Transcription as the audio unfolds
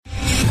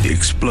The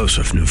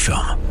explosive new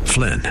film,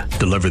 Flynn,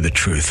 deliver the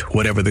truth,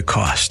 whatever the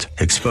cost,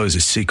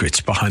 exposes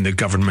secrets behind the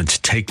government's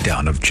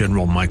takedown of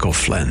General Michael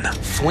Flynn.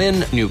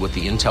 Flynn knew what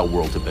the intel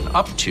world had been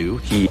up to.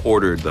 He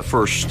ordered the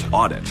first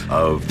audit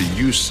of the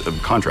use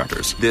of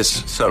contractors.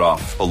 This set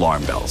off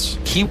alarm bells.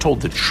 He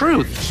told the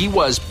truth. He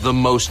was the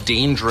most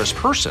dangerous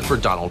person for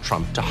Donald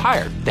Trump to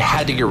hire. They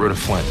had to get rid of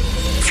Flynn.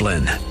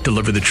 Flynn,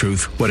 deliver the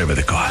truth, whatever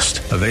the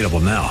cost. Available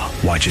now.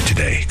 Watch it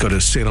today. Go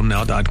to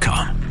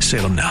salemnow.com.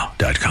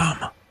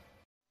 salemnow.com.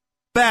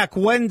 Back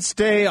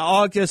Wednesday,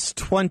 August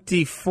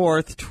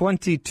 24th,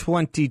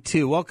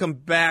 2022. Welcome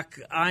back.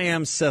 I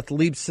am Seth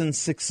Leibson.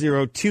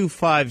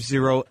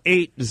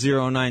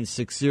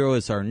 602-508-0960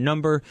 is our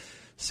number.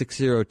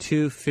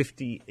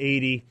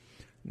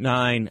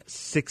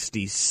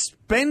 602-5080-960.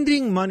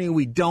 Spending money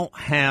we don't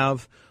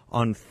have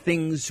on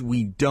things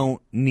we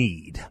don't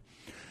need.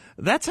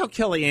 That's how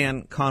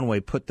Kellyanne Conway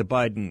put the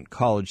Biden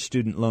college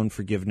student loan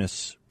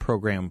forgiveness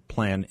program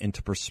plan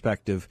into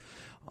perspective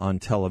on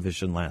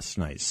television last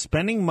night.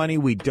 Spending money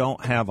we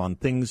don't have on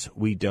things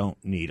we don't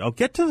need. I'll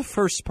get to the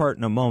first part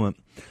in a moment,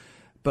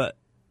 but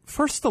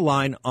first the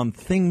line on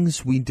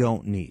things we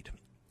don't need.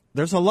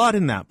 There's a lot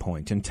in that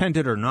point,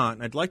 intended or not,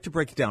 and I'd like to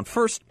break it down.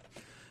 First,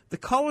 the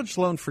college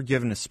loan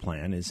forgiveness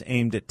plan is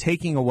aimed at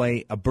taking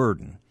away a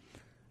burden,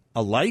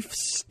 a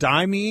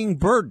life-stymieing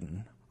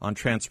burden on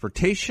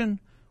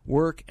transportation,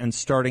 work, and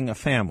starting a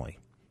family.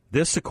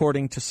 This,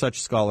 according to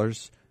such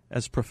scholars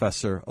as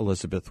Professor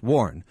Elizabeth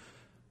Warren.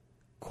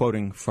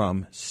 Quoting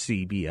from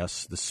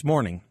CBS this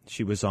morning,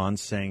 she was on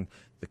saying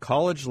the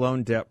college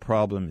loan debt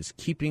problem is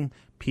keeping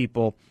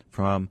people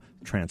from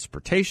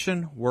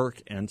transportation,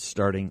 work, and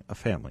starting a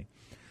family.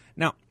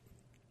 Now,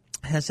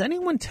 has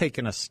anyone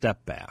taken a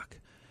step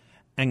back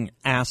and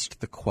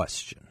asked the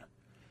question,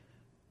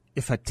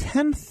 if a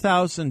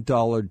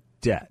 $10,000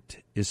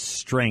 debt is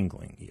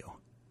strangling you,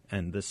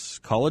 and this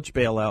college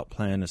bailout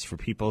plan is for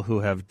people who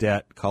have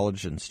debt,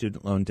 college and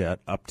student loan debt,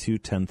 up to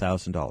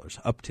 $10,000,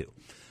 up to.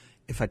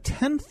 If a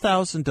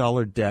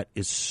 $10,000 debt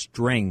is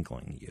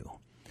strangling you,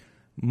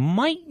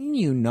 mightn't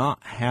you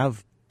not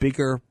have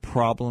bigger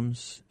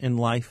problems in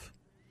life?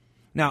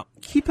 Now,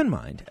 keep in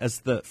mind, as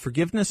the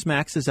forgiveness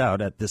maxes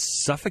out at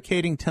this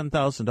suffocating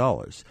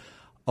 $10,000,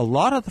 a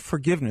lot of the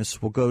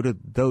forgiveness will go to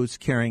those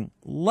carrying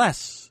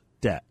less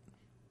debt.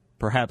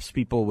 Perhaps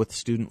people with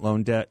student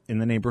loan debt in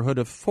the neighborhood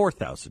of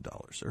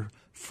 $4,000 or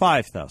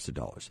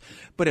 $5,000.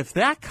 But if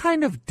that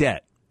kind of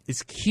debt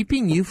is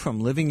keeping you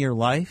from living your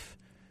life,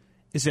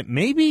 is it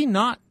maybe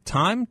not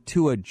time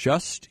to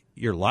adjust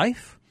your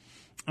life?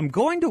 I'm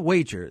going to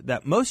wager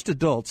that most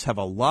adults have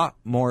a lot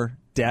more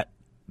debt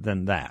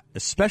than that,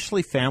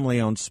 especially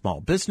family-owned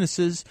small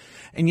businesses,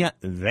 and yet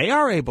they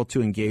are able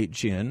to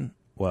engage in,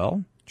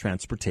 well,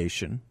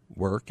 transportation,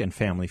 work, and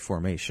family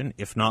formation,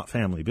 if not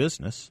family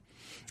business.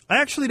 I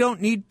actually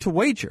don't need to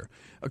wager.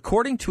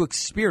 According to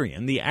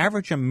Experian, the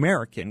average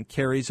American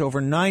carries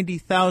over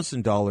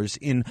 $90,000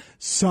 in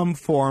some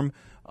form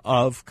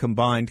of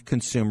combined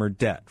consumer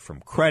debt, from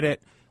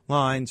credit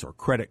lines or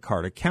credit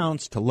card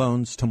accounts to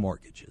loans to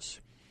mortgages.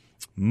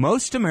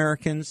 Most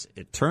Americans,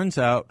 it turns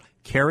out,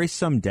 carry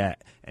some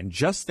debt, and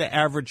just the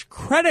average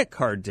credit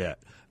card debt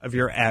of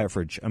your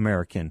average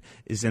American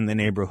is in the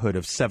neighborhood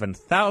of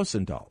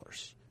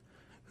 $7,000.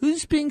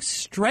 Who's being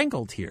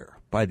strangled here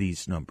by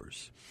these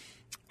numbers?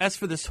 As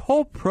for this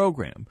whole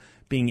program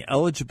being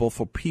eligible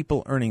for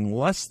people earning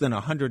less than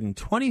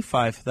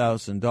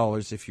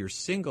 $125,000 if you're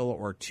single,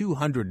 or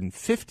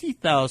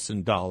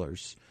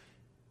 $250,000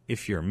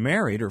 if you're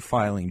married or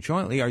filing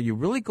jointly, are you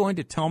really going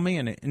to tell me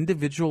an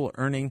individual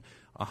earning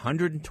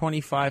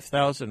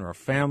 $125,000 or a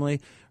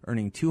family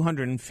earning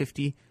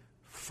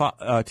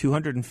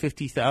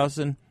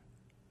 $250,000,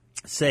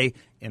 say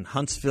in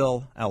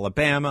Huntsville,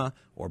 Alabama,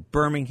 or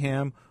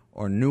Birmingham,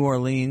 or New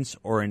Orleans,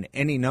 or in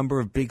any number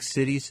of big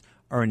cities,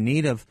 are in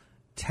need of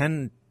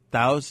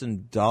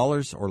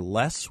 $10,000 or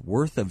less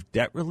worth of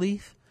debt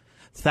relief?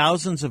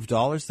 Thousands of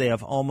dollars they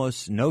have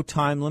almost no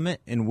time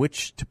limit in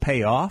which to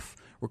pay off,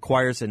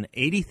 requires an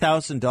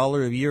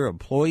 $80,000 a year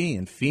employee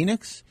in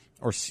Phoenix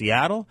or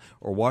Seattle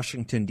or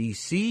Washington,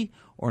 D.C.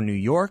 or New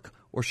York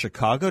or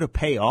Chicago to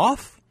pay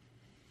off?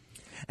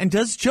 And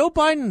does Joe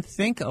Biden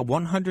think a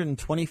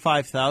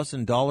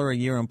 $125,000 a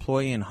year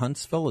employee in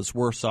Huntsville is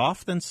worse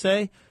off than,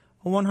 say,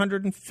 a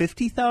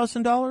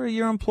 $150,000 a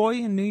year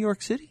employee in New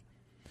York City?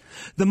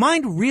 The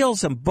mind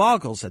reels and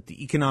boggles at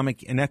the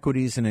economic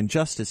inequities and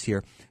injustice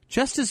here,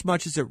 just as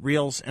much as it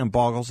reels and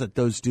boggles at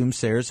those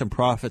doomsayers and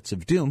prophets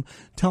of doom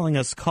telling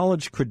us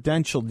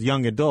college-credentialed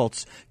young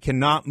adults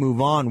cannot move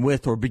on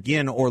with or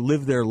begin or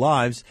live their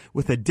lives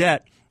with a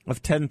debt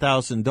of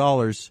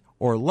 $10,000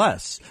 or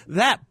less.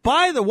 That,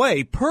 by the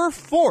way, per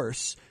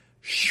force,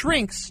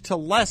 shrinks to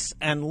less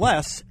and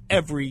less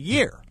every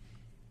year.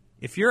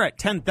 If you're at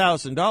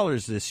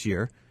 $10,000 this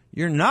year,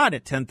 you're not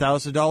at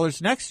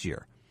 $10,000 next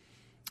year.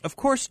 Of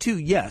course, too,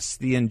 yes,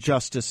 the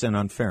injustice and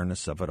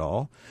unfairness of it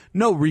all.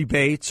 No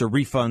rebates or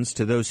refunds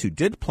to those who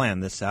did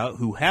plan this out,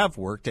 who have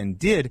worked and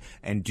did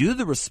and do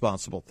the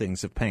responsible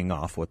things of paying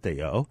off what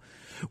they owe.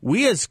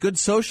 We as good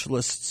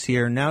socialists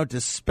here now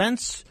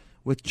dispense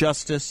with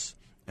justice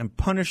and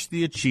punish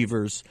the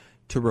achievers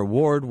to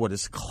reward what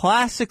is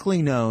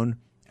classically known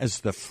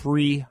as the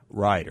free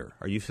rider.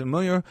 Are you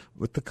familiar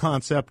with the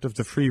concept of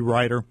the free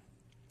rider?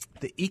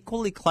 The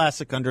equally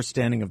classic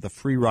understanding of the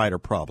free rider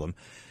problem,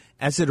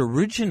 as it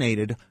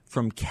originated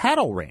from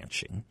cattle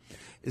ranching,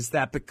 is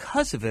that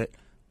because of it,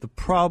 the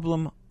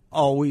problem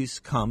always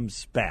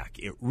comes back.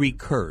 It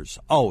recurs,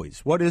 always.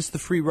 What is the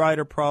free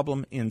rider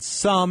problem? In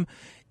sum,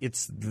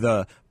 it's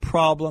the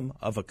problem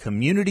of a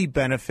community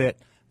benefit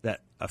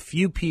that a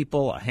few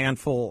people, a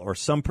handful, or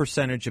some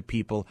percentage of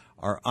people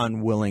are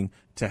unwilling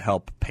to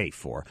help pay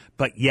for,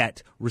 but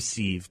yet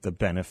receive the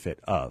benefit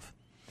of.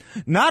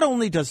 Not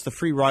only does the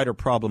free rider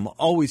problem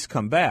always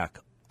come back,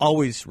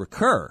 always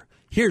recur,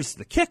 here's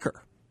the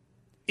kicker.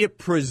 It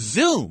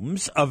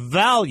presumes a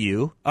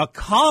value, a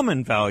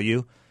common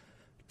value,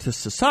 to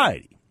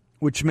society,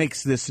 which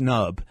makes this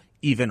nub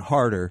even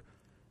harder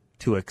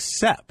to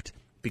accept,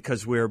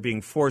 because we're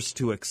being forced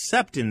to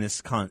accept in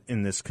this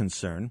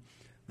concern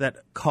that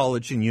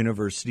college and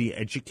university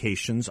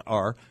educations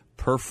are,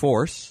 per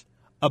force,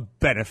 a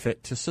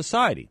benefit to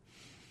society.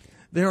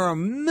 There are a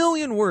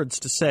million words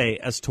to say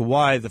as to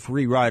why the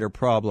free rider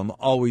problem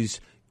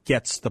always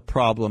gets the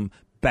problem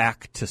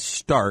back to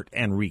start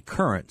and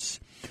recurrence.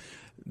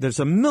 There's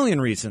a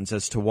million reasons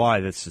as to why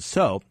this is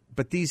so,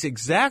 but these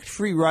exact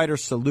free rider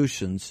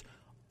solutions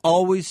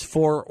always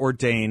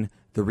foreordain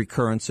the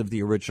recurrence of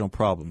the original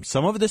problem.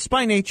 Some of this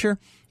by nature,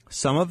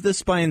 some of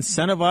this by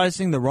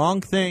incentivizing the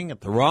wrong thing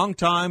at the wrong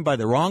time by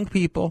the wrong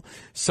people,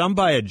 some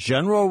by a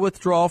general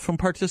withdrawal from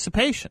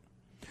participation.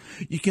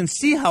 You can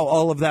see how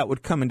all of that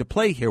would come into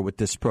play here with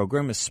this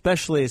program,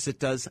 especially as it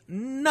does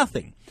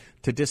nothing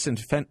to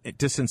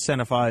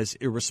disincentivize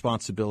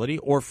irresponsibility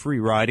or free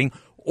riding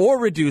or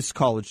reduce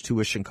college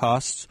tuition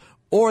costs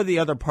or the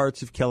other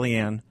parts of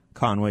Kellyanne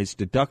Conway's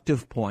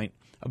deductive point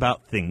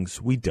about things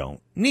we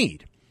don't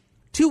need.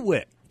 To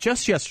wit,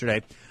 just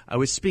yesterday, I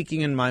was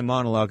speaking in my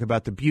monologue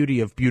about the beauty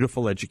of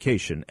beautiful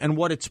education and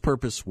what its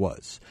purpose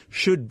was,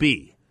 should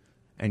be,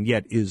 and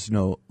yet is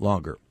no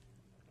longer.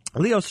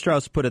 Leo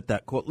Strauss put it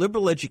that, quote,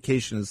 liberal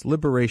education is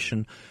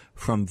liberation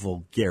from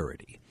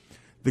vulgarity.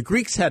 The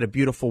Greeks had a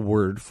beautiful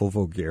word for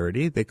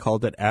vulgarity. They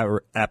called it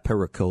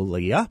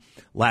aperikolia,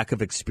 lack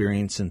of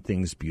experience in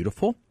things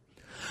beautiful.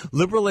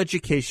 Liberal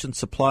education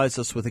supplies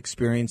us with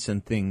experience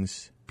in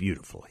things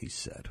beautiful, he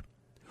said.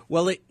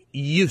 Well, it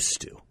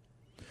used to.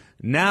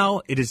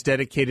 Now it is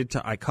dedicated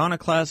to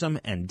iconoclasm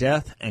and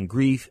death and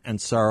grief and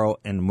sorrow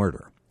and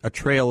murder, a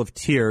trail of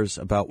tears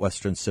about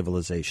Western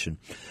civilization,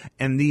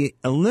 and the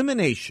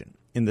elimination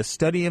in the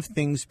study of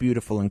things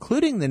beautiful,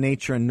 including the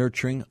nature and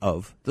nurturing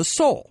of the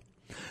soul.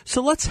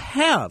 So let's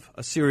have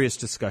a serious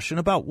discussion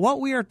about what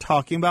we are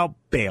talking about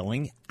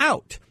bailing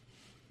out,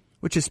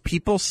 which is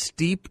people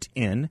steeped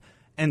in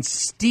and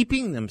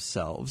steeping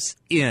themselves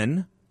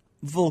in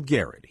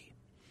vulgarity.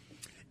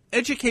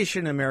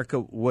 Education in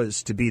America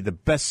was to be the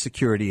best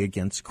security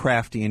against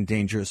crafty and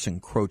dangerous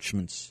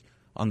encroachments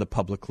on the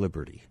public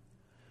liberty.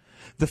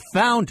 The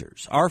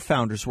founders, our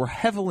founders, were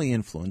heavily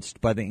influenced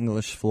by the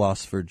English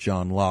philosopher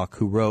John Locke,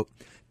 who wrote,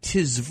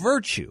 "'Tis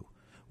virtue,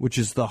 which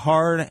is the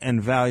hard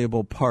and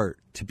valuable part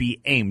to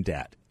be aimed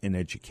at in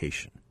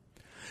education."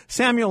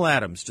 Samuel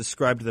Adams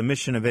described the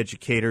mission of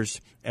educators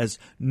as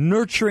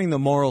nurturing the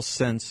moral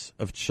sense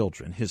of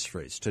children, his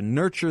phrase, to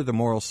nurture the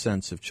moral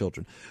sense of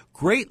children.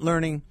 Great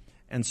learning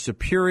and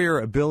superior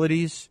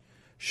abilities,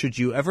 should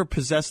you ever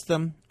possess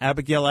them,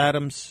 Abigail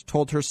Adams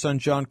told her son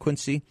John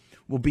Quincy,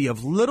 will be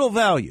of little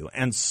value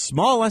and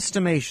small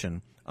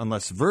estimation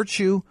unless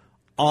virtue,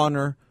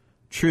 honor,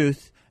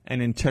 truth,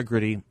 and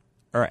integrity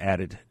are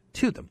added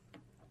to them.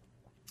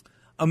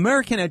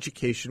 American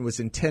education was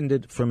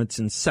intended from its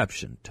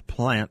inception to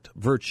plant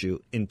virtue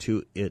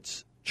into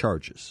its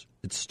charges,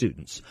 its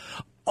students.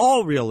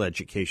 All real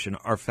education,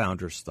 our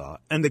founders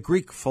thought, and the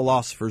Greek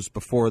philosophers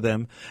before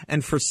them,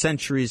 and for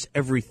centuries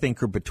every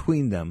thinker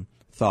between them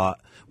thought,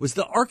 was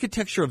the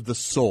architecture of the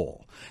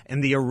soul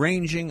and the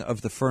arranging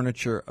of the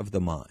furniture of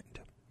the mind.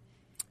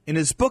 In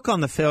his book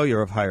on the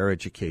failure of higher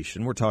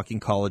education, we're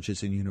talking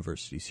colleges and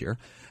universities here,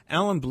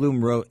 Alan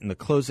Bloom wrote in the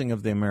closing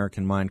of The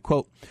American Mind,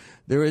 quote,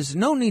 "There is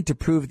no need to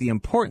prove the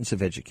importance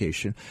of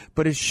education,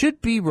 but it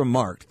should be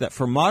remarked that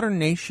for modern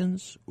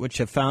nations, which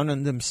have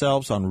founded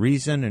themselves on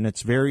reason and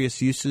its various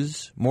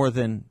uses more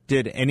than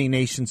did any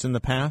nations in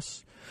the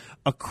past,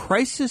 a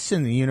crisis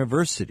in the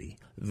university,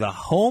 the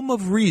home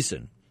of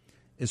reason,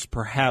 is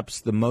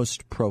perhaps the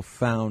most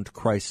profound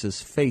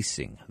crisis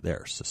facing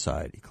their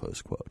society,"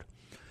 close quote.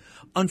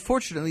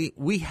 Unfortunately,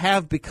 we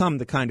have become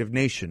the kind of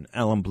nation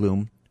Alan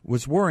Bloom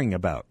was worrying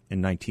about in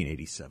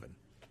 1987.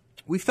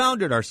 We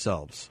founded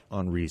ourselves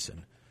on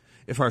reason.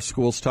 If our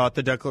schools taught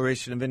the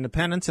Declaration of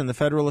Independence and the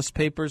Federalist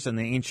Papers and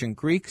the ancient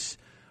Greeks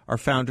our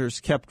founders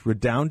kept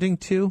redounding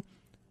to,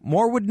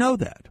 more would know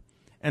that.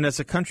 And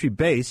as a country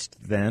based,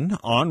 then,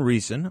 on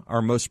reason,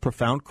 our most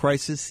profound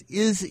crisis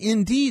is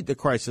indeed the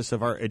crisis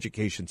of our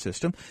education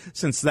system,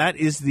 since that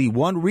is the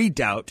one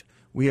redoubt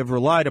we have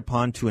relied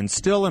upon to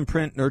instill,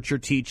 imprint, nurture,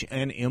 teach,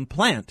 and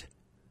implant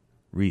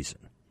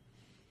reason.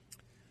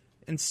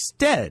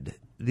 Instead,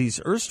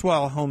 these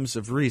erstwhile homes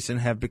of reason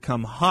have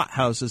become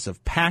hothouses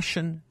of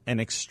passion and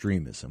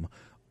extremism,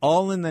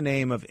 all in the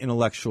name of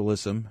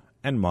intellectualism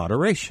and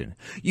moderation.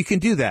 You can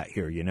do that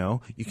here, you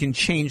know. You can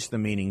change the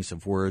meanings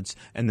of words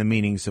and the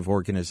meanings of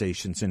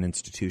organizations and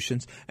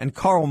institutions. And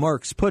Karl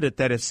Marx put it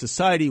that if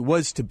society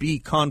was to be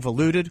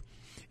convoluted,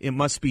 it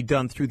must be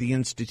done through the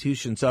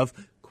institutions of,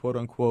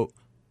 quote-unquote,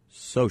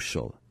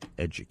 social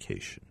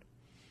education.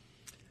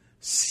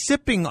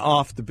 Sipping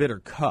off the bitter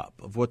cup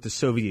of what the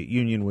Soviet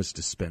Union was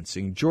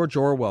dispensing, George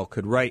Orwell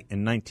could write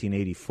in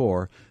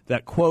 1984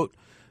 that, quote,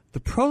 "The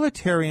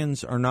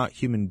proletarians are not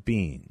human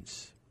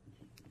beings."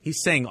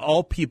 He's saying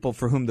all people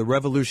for whom the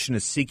revolution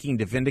is seeking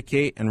to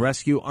vindicate and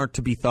rescue aren't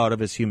to be thought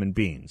of as human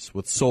beings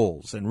with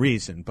souls and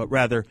reason, but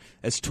rather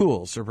as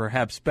tools, or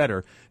perhaps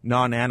better,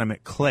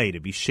 non-animate clay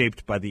to be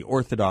shaped by the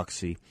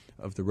orthodoxy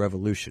of the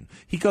revolution.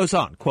 He goes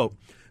on, quote,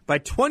 "By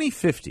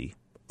 2050,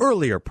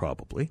 earlier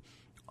probably,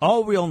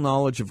 all real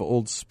knowledge of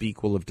old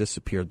speak will have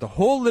disappeared. The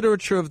whole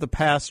literature of the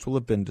past will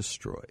have been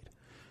destroyed."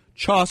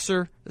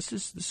 Chaucer, this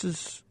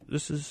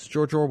is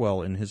George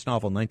Orwell in his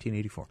novel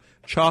 1984.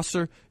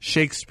 Chaucer,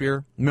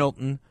 Shakespeare,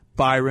 Milton,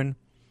 Byron,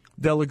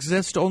 they'll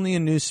exist only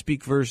in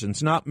newspeak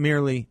versions, not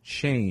merely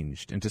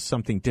changed into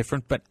something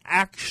different, but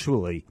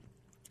actually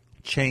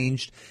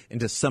changed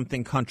into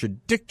something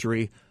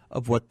contradictory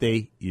of what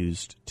they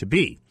used to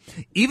be.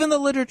 Even the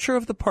literature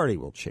of the party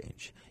will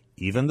change.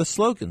 Even the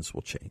slogans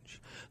will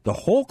change. The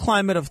whole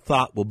climate of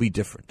thought will be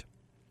different.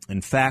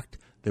 In fact,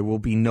 there will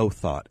be no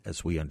thought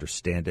as we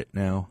understand it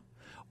now.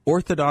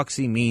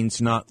 Orthodoxy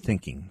means not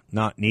thinking,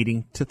 not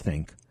needing to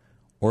think.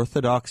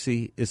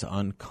 Orthodoxy is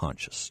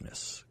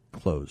unconsciousness.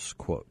 Close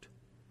quote.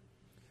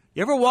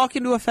 You ever walk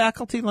into a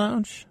faculty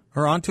lounge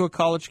or onto a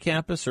college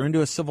campus or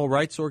into a civil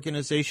rights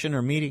organization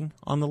or meeting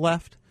on the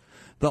left?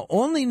 The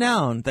only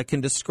noun that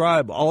can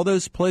describe all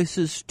those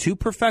places to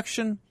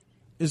perfection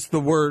is the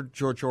word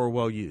George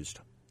Orwell used,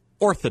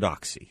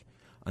 orthodoxy,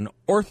 an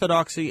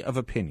orthodoxy of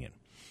opinion.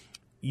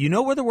 You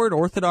know where the word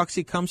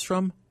orthodoxy comes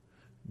from?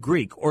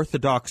 Greek,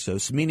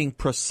 orthodoxos, meaning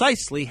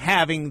precisely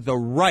having the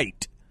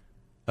right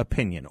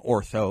opinion.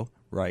 Ortho,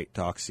 right,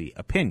 doxy,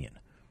 opinion.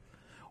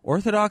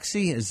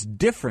 Orthodoxy is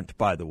different,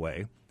 by the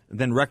way,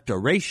 than recta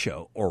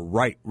ratio, or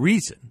right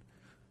reason.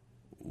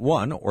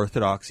 One,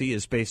 orthodoxy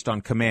is based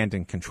on command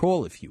and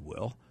control, if you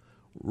will.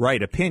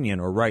 Right opinion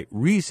or right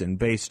reason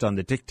based on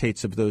the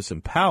dictates of those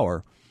in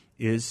power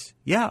is,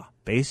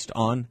 based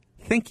on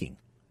thinking,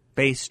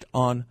 based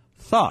on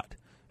thought,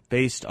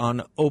 based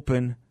on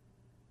open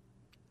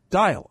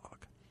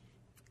dialogue.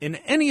 In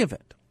any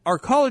event, our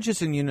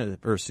colleges and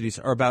universities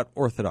are about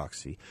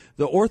orthodoxy,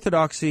 the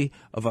orthodoxy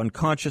of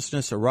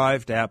unconsciousness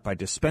arrived at by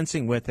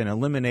dispensing with and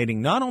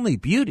eliminating not only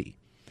beauty,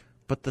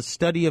 but the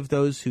study of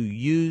those who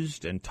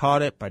used and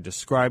taught it by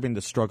describing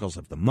the struggles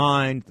of the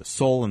mind, the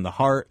soul, and the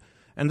heart,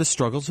 and the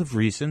struggles of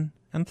reason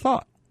and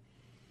thought.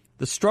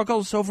 The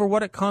struggles over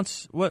what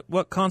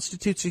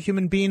constitutes a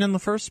human being in the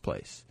first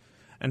place.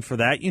 And for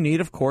that, you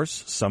need, of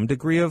course, some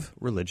degree of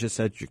religious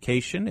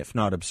education, if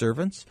not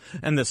observance,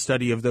 and the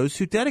study of those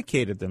who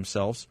dedicated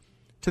themselves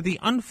to the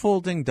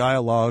unfolding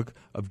dialogue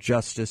of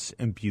justice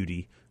and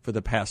beauty for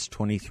the past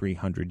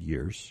 2,300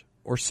 years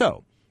or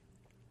so,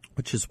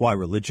 which is why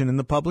religion in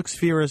the public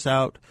sphere is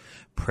out,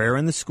 prayer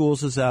in the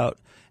schools is out,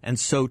 and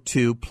so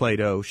too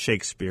Plato,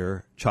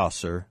 Shakespeare,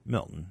 Chaucer,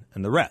 Milton,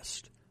 and the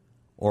rest.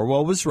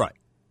 Orwell was right.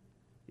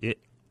 It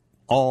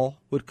all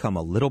would come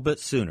a little bit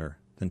sooner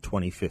than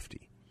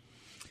 2050.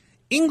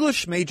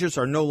 English majors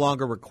are no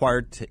longer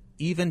required to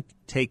even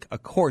take a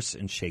course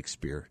in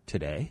Shakespeare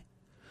today.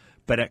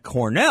 But at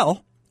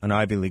Cornell, an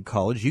Ivy League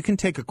college, you can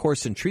take a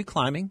course in tree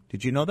climbing.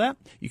 Did you know that?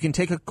 You can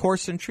take a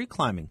course in tree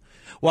climbing.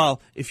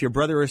 While if your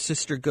brother or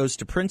sister goes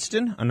to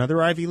Princeton, another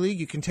Ivy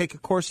League, you can take a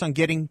course on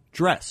getting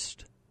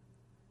dressed.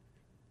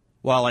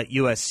 While at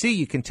USC,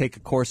 you can take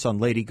a course on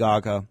Lady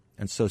Gaga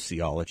and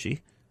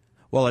sociology.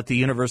 While at the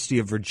University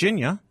of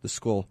Virginia, the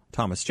school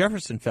Thomas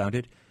Jefferson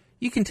founded,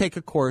 you can take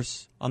a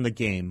course on the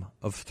Game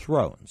of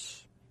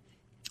Thrones.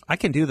 I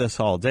can do this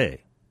all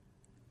day,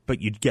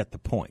 but you'd get the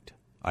point,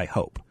 I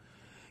hope.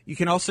 You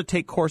can also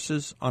take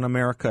courses on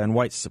America and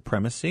white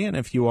supremacy, and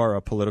if you are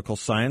a political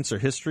science or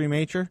history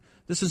major,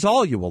 this is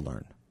all you will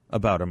learn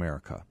about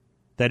America,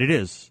 that it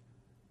is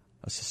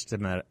a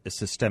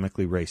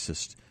systemically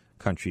racist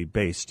country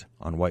based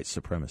on white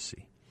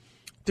supremacy.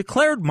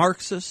 Declared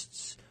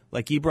Marxists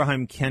like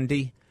Ibrahim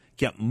Kendi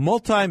get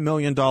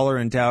multi-million-dollar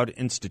endowed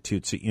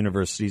institutes at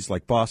universities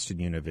like Boston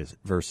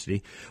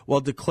University,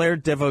 while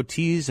declared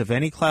devotees of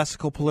any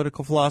classical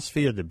political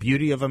philosophy or the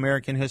beauty of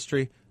American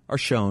history are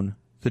shown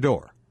the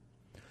door.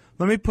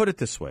 Let me put it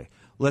this way.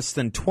 Less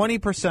than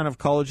 20% of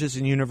colleges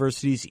and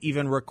universities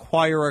even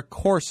require a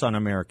course on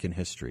American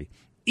history,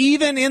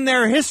 even in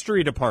their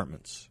history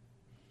departments.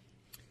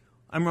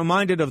 I'm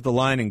reminded of the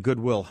line in Good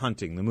Will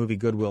Hunting, the movie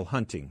Good Will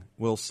Hunting.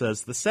 Will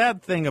says, the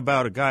sad thing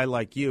about a guy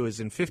like you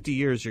is in 50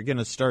 years you're going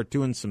to start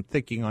doing some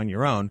thinking on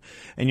your own,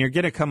 and you're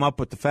going to come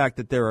up with the fact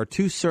that there are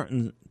two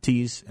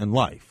certainties in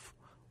life.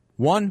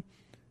 One,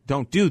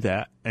 don't do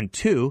that, and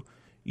two,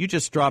 you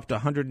just dropped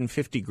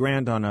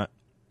 $150,000 on a,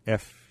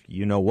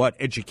 you know what,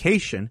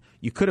 education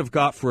you could have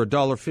got for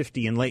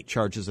 $1.50 in late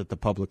charges at the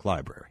public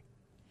library.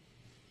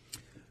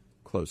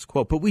 Close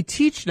quote. But we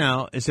teach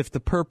now as if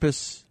the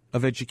purpose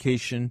of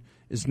education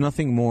is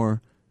nothing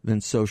more than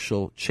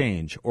social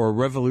change or a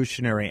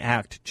revolutionary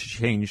act to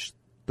change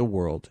the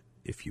world,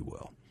 if you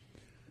will.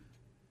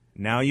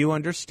 Now you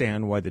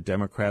understand why the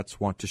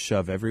Democrats want to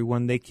shove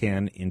everyone they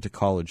can into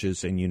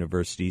colleges and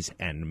universities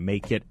and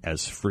make it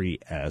as free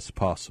as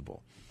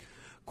possible.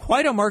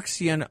 Quite a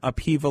Marxian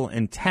upheaval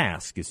and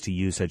task is to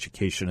use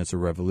education as a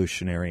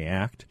revolutionary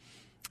act,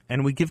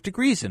 and we give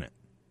degrees in it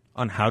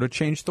on how to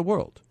change the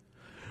world.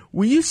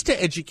 We used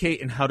to educate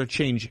in how to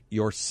change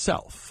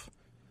yourself.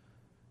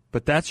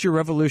 But that's your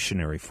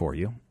revolutionary for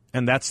you,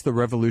 and that's the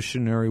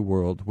revolutionary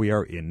world we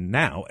are in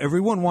now.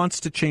 Everyone wants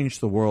to change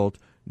the world.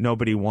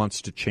 Nobody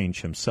wants to change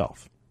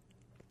himself.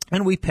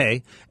 And we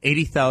pay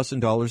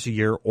 $80,000 a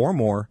year or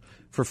more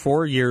for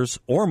 4 years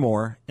or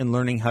more in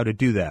learning how to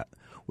do that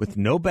with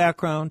no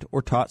background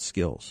or taught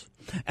skills,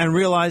 and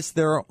realize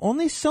there are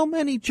only so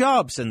many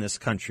jobs in this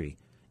country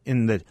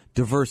in the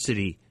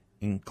diversity,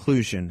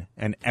 inclusion,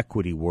 and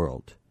equity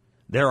world.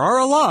 There are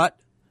a lot,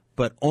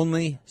 but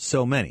only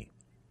so many.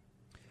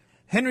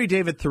 Henry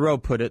David Thoreau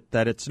put it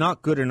that it's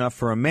not good enough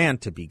for a man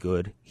to be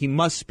good. He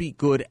must be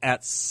good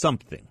at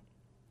something.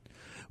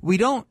 We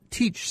don't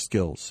teach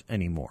skills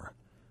anymore.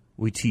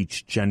 We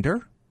teach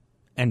gender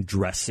and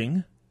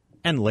dressing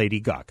and Lady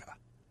Gaga.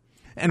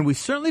 And we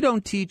certainly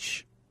don't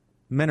teach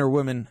men or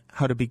women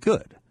how to be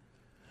good.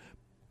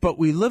 But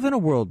we live in a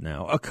world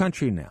now, a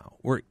country now,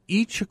 where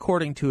each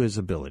according to his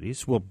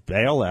abilities will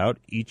bail out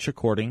each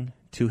according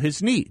to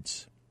his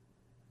needs.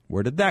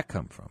 Where did that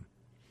come from?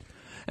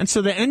 And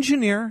so the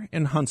engineer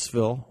in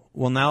Huntsville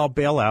will now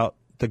bail out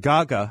the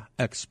Gaga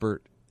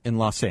expert in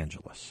Los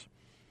Angeles.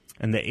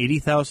 And the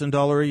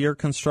 $80,000 a year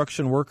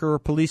construction worker or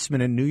policeman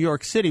in New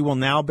York City will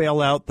now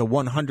bail out the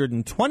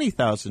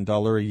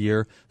 $120,000 a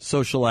year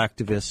social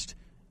activist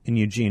in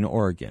Eugene,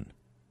 Oregon.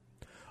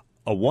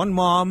 A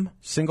one-mom,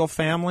 single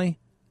family,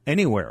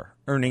 anywhere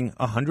earning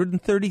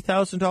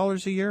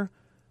 $130,000 a year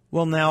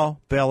will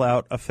now bail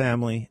out a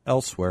family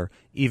elsewhere,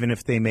 even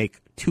if they make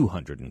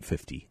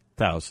 $250,000.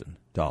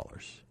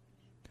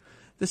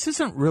 This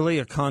isn't really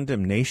a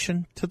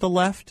condemnation to the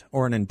left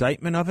or an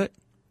indictment of it.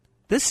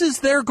 This is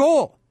their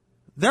goal.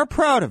 They're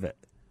proud of it.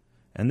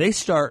 And they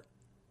start,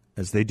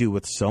 as they do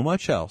with so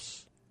much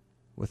else,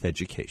 with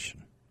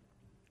education.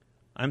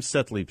 I'm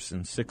Seth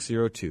Leibson,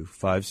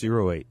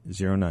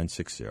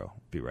 602-508-0960.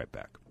 Be right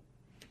back.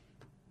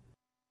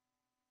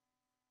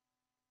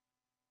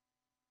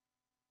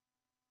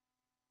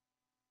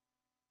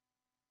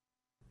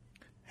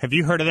 Have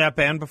you heard of that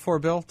band before,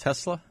 Bill?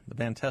 Tesla? The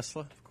band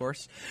Tesla, of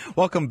course.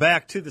 Welcome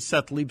back to the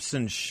Seth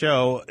Leibson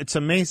Show. It's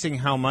amazing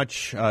how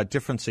much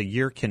difference a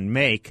year can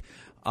make.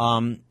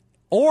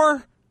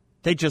 Or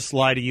they just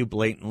lie to you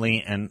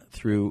blatantly and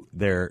through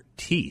their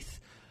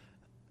teeth.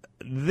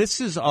 This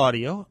is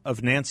audio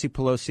of Nancy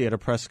Pelosi at a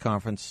press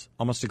conference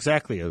almost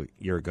exactly a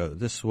year ago.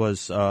 This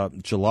was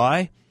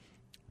July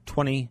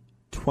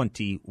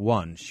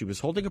 2021. She was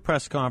holding a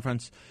press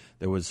conference.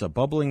 There was a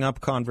bubbling up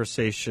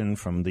conversation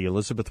from the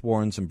Elizabeth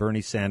Warrens and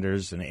Bernie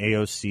Sanders and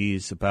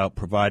AOCs about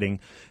providing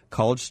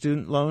college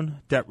student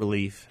loan debt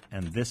relief,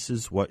 and this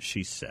is what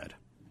she said.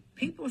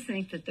 People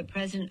think that the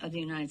President of the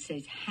United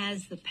States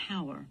has the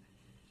power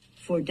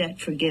for debt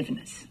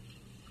forgiveness.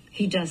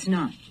 He does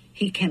not.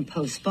 He can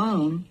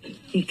postpone,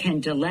 he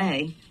can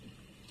delay,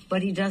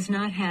 but he does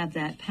not have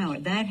that power.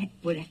 That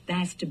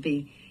has to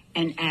be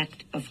an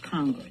act of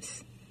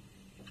Congress.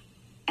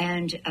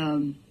 And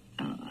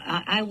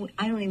I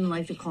don't even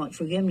like to call it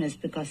forgiveness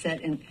because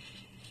that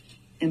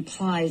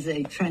implies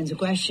a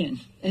transgression.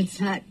 It's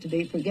not to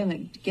be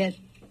forgiven.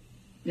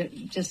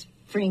 Just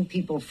freeing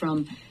people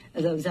from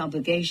those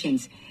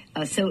obligations.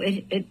 So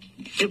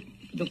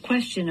the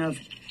question of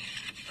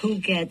who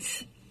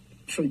gets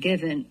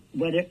forgiven,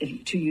 whether,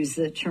 to use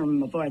the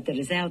term of art that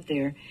is out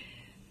there,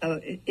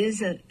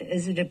 is a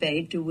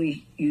debate. Do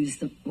we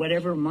use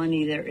whatever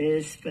money there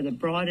is for the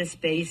broadest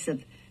base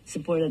of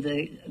support of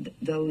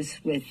those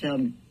with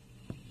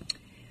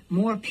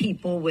more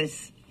people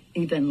with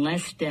even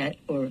less debt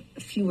or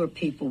fewer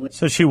people with...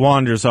 So she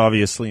wanders,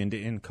 obviously, into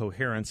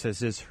incoherence,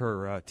 as is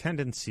her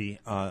tendency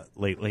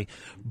lately.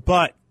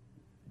 But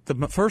the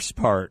first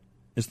part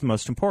is the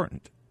most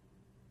important.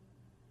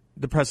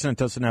 The president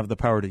doesn't have the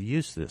power to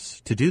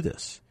do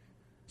this.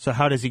 So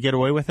how does he get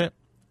away with it?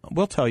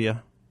 We'll tell you.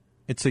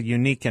 It's a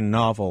unique and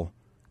novel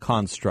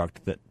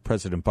construct that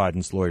President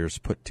Biden's lawyers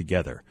put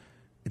together.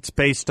 It's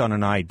based on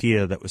an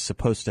idea that was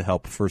supposed to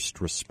help first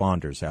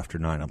responders after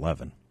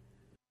 9/11.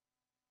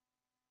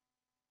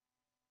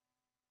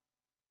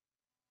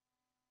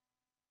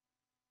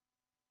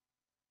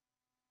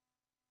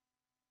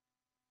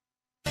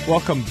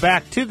 Welcome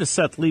back to the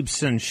Seth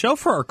Leibsohn Show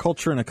for our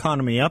Culture and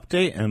Economy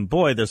Update. And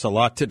boy, there's a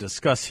lot to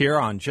discuss here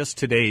on just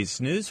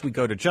today's news. We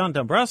go to John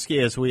Dombrowski,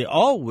 as we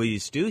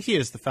always do. He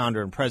is the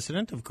founder and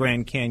president of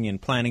Grand Canyon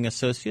Planning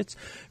Associates.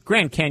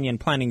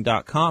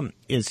 GrandCanyonPlanning.com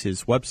is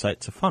his website.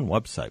 It's a fun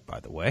website,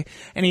 by the way.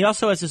 And he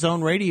also has his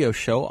own radio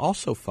show,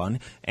 also fun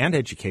and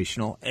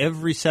educational,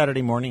 every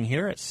Saturday morning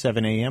here at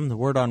 7 a.m., The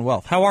Word on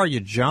Wealth. How are you,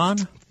 John?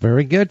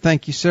 Very good.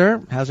 Thank you,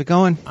 sir. How's it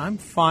going? I'm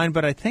fine,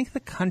 but I think the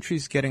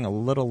country's getting a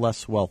little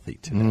less wealthy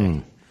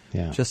today.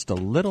 Yeah. Just a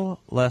little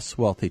less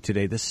wealthy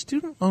today. The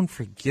student loan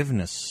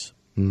forgiveness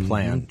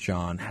plan,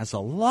 John, has a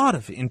lot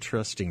of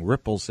interesting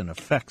ripples and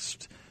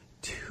effects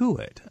to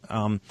it,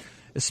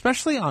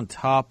 especially on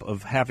top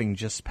of having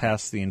just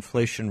passed the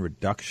Inflation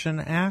Reduction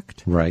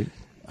Act. Right.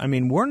 I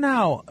mean, we're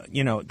now,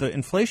 the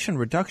Inflation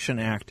Reduction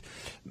Act,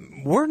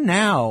 we're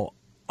now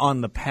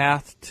on the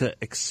path to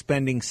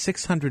expending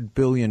 $600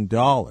 billion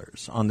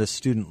on this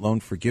student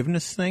loan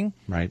forgiveness thing.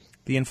 Right.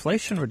 The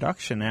Inflation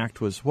Reduction Act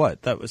was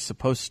what? That was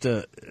supposed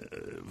to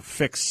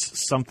fix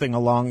something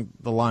along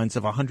the lines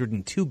of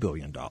 $102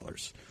 billion.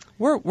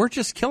 We're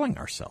just killing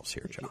ourselves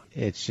here, John.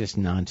 It's just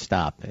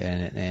nonstop,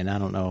 and I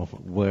don't know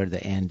where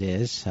the end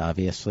is.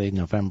 Obviously,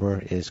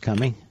 November is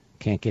coming.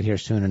 Can't get here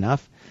soon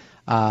enough.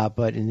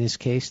 But in this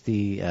case,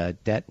 the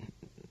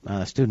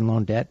student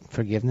loan debt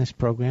forgiveness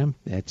program,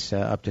 it's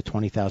up to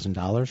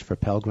 $20,000 for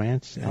Pell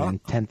Grants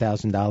and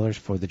 $10,000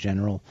 for the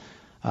general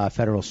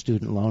federal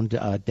student loan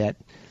debt.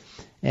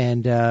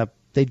 And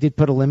they did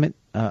put a limit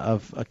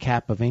of a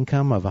cap of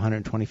income of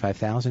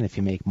 $125,000 if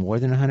you make more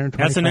than $125,000.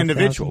 As an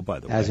individual, by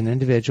the way. As an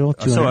individual,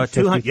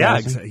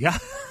 $250,000. Yeah.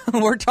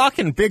 We're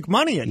talking big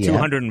money at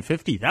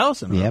 $250,000.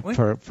 Yep, aren't we?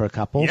 for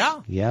couples.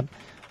 Yeah. Yep.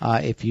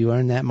 If you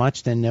earn that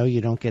much, then no,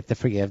 you don't get the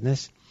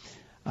forgiveness.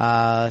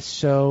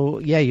 So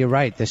yeah, you're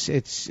right.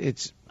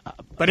 It's.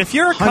 But if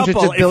you're a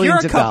couple,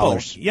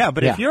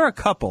 if you're a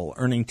couple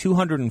earning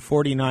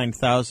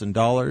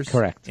 $249,000,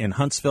 correct, in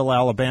Huntsville,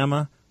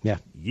 Alabama, yeah,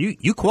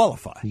 you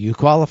qualify. You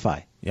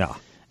qualify. Yeah.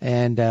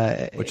 And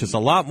which is a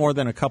lot more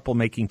than a couple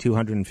making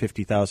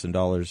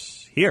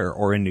 $250,000 here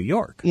or in New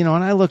York. And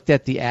I looked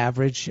at the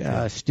average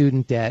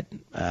student debt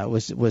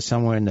was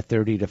somewhere in the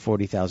 $30,000 to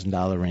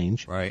 $40,000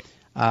 range. Right.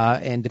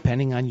 And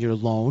depending on your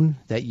loan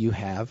that you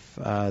have,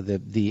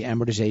 the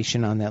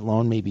amortization on that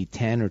loan may be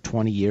 10 or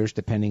 20 years,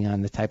 depending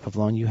on the type of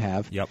loan you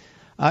have. Yep.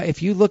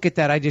 If you look at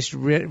that, I just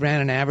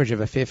ran an average of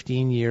a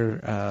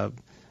 15-year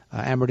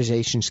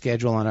amortization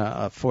schedule on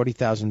a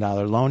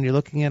 $40,000 loan. You're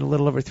looking at a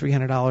little over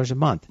 $300 a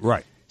month.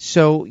 Right.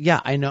 So, yeah,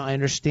 I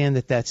understand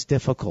that that's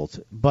difficult,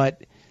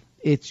 but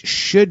it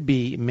should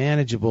be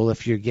manageable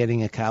if you're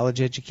getting a college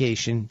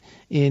education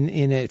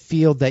in a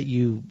field that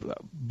you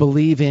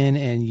believe in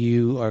and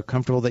you are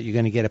comfortable that you're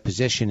going to get a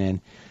position in.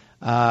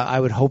 I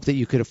would hope that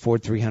you could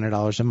afford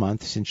 $300 a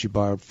month since you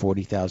borrowed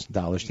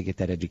 $40,000 to get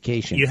that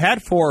education. You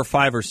had 4 or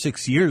 5 or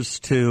 6 years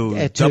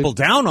to double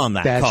down on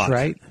that that's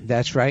cost.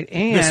 That's right.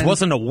 And this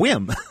wasn't a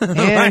whim,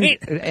 right?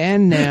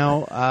 And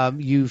now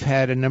you've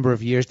had a number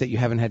of years that you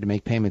haven't had to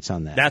make payments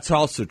on that. That's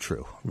also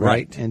true.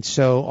 Right. And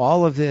so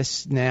all of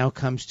this now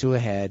comes to a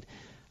head.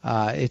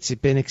 It's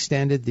been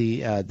extended.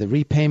 The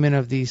repayment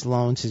of these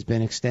loans has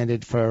been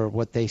extended for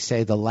what they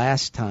say the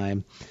last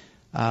time.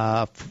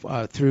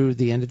 Through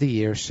the end of the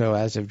year, so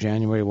as of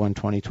January 1,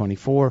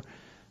 2024,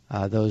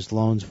 those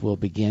loans will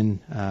begin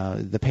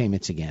the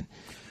payments again.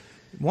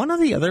 One of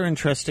the other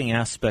interesting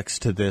aspects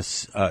to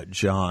this,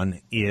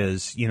 John,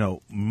 is,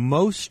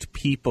 most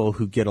people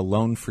who get a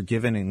loan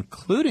forgiven,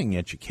 including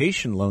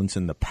education loans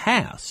in the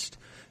past,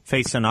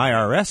 face an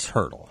IRS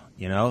hurdle.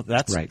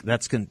 That's right.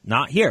 That's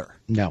not here.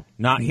 No.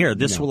 Not here.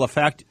 This will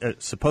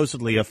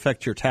supposedly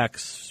affect your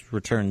tax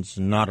returns.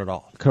 Not at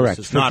all. Correct.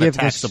 This is not a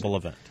taxable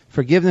event.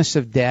 Forgiveness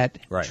of debt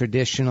right.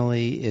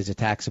 traditionally is a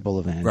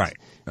taxable event. Right.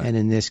 And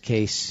in this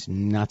case,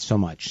 not so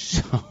much.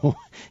 So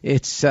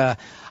it's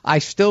I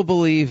still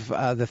believe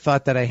the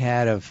thought that I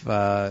had of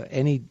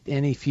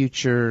any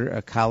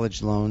future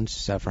college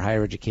loans for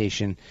higher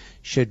education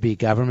should be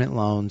government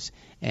loans.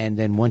 And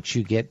then once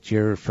you get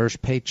your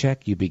first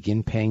paycheck, you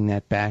begin paying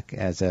that back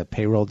as a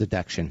payroll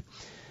deduction.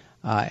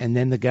 And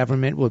then the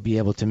government will be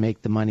able to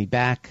make the money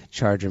back,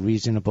 charge a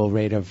reasonable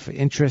rate of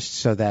interest,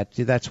 so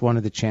that's one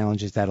of the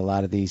challenges that a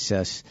lot of these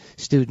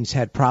students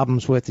had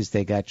problems with, is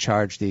they got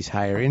charged these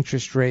higher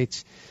interest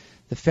rates.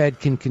 The Fed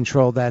can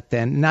control that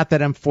then. Not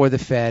that I'm for the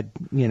Fed,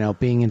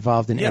 being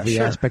involved in every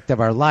aspect of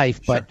our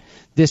life, but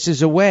this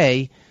is a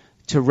way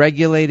to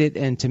regulate it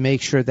and to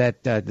make sure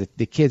that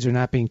the kids are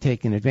not being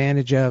taken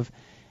advantage of,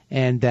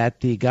 and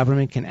that the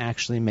government can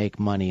actually make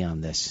money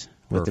on this.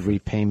 With the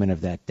repayment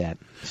of that debt.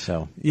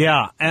 So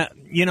yeah,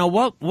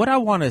 what I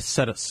want to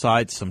set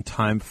aside some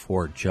time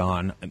for,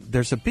 John.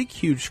 There's a big,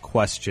 huge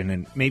question,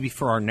 and maybe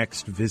for our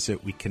next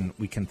visit we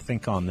can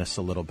think on this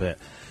a little bit.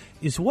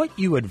 is what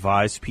you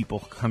advise people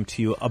who come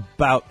to you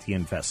about the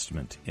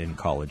investment in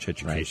college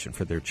education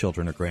for their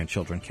children or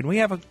grandchildren. Can we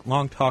have a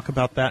long talk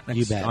about that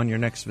on your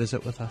next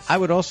visit with us? I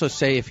would also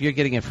say if you're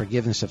getting a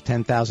forgiveness of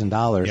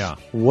 $10,000,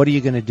 what are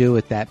you going to do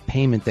with that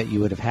payment that you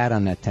would have had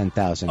on that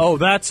 $10,000? Oh,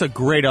 that's a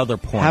great other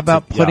point. How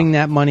about putting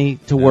that money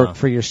to work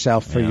for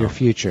yourself, for your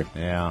future?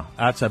 Yeah,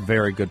 that's a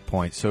very good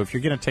point. So if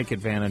you're going to take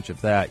advantage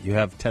of that, you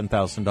have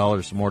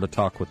 $10,000 more to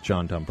talk with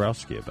John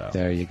Dombrowski about.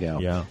 There you go.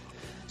 Yeah.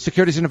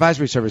 Securities and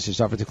advisory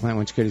services offered to Client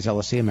One Securities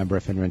LLC, a member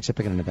of FINRA and SIPC,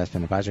 and an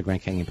investment advisor,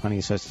 Grant Canyon Punny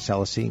Associates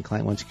LLC, and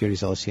Client One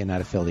Securities LLC are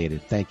not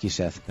affiliated. Thank you,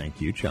 Seth. Thank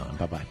you, John.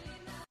 Bye-bye.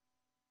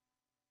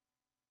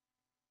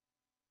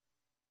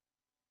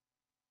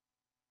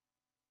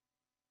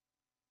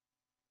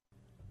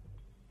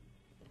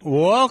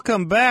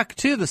 Welcome back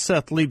to the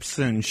Seth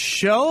Leibsohn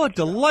Show.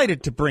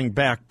 Delighted to bring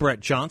back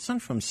Brett Johnson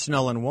from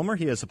Snell & Wilmer.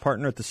 He is a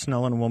partner at the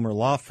Snell & Wilmer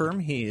Law Firm.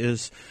 He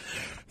is,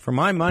 for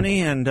my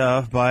money and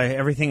by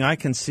everything I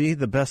can see,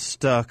 the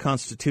best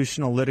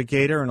constitutional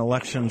litigator and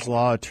elections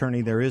law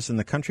attorney there is in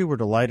the country. We're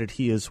delighted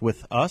he is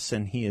with us,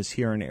 and he is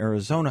here in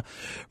Arizona.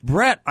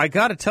 Brett, I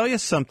got to tell you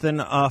something.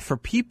 For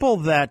people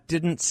that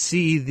didn't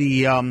see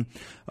the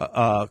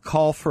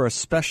call for a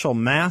special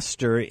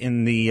master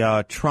in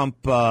the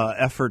Trump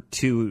effort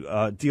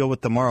to deal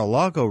with the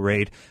Mar-a-Lago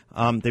raid,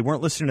 they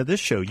weren't listening to this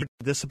show. You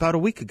did this about a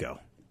week ago.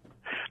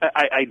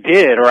 I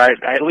did, or I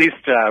at least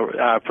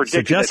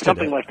predicted that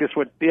something like this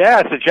would.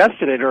 Yeah,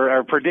 suggested it,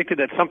 or predicted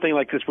that something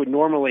like this would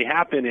normally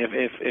happen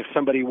if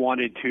somebody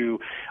wanted to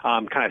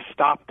kind of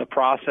stop the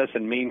process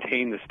and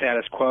maintain the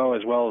status quo,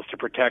 as well as to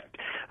protect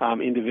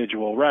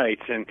individual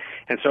rights. And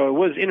so it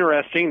was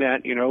interesting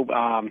that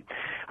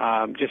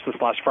just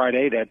this last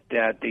Friday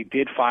that they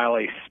did file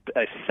a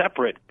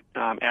separate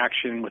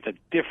action with a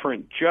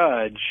different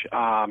judge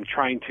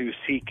trying to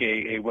seek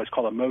a what's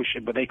called a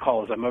motion, but they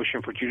call it a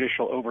motion for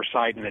judicial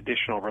oversight and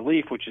additional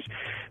relief, which is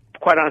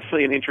quite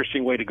honestly an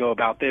interesting way to go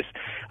about this,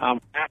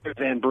 rather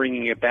than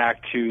bringing it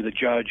back to the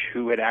judge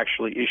who had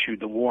actually issued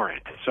the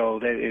warrant. So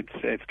that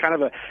it's kind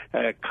of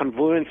a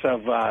confluence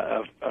of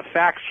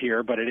facts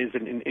here, but it is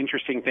an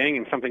interesting thing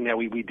and something that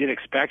we did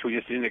expect. We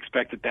just didn't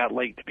expect it that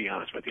late, to be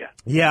honest with you.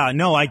 Yeah,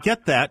 no, I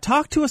get that.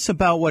 Talk to us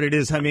about what it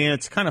is. I mean,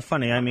 it's kind of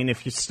funny. I mean,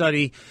 if you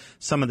study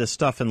some of this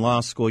stuff in law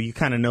school, you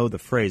kind of know the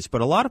phrase,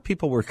 but a lot of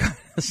people were kind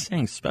of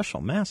saying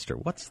special master.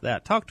 What's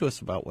that? Talk to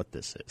us about what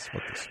this is.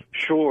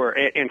 Sure.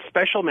 And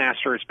special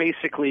master is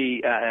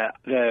basically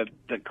the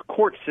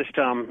court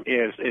system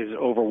is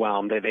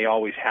overwhelmed. They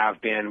always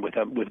have been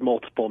with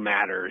multiple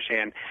matters,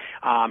 and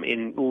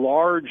in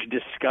large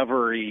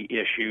discovery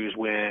issues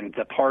when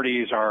the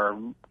parties are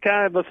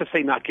kind of, let's just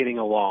say, not getting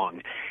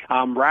along,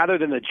 rather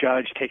than the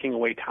judge taking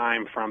away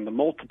time from the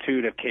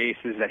multitude of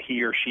cases that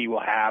he or she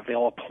will have,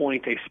 they'll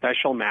appoint a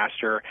special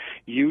master.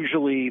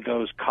 Usually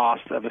those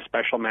costs of a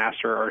special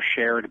master are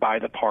shared by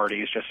the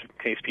parties, just in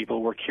case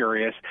people were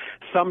curious.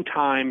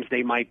 Sometimes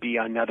they might be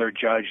another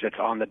judge that's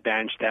on the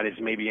bench that is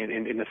maybe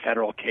in the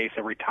federal case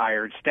a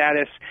retired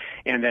status,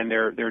 and then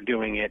they're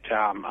doing it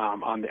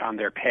on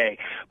their pay.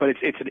 But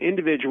it's an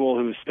individual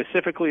who's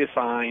specifically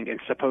assigned and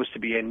supposed to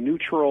be a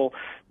neutral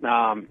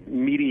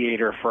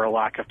mediator, for a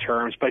lack of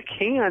terms, but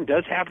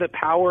does have the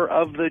power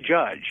of the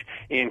judge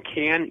and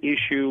can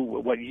issue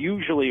what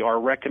usually are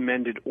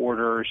recommended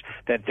orders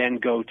that then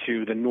go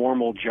to the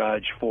normal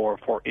judge for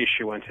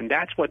issuance. And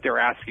that's what they're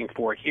asking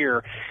for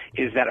here,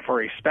 is that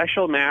for a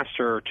special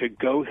master to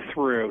go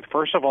through,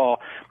 first of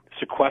all,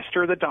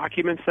 sequester the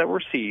documents that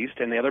were seized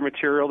and the other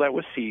material that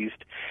was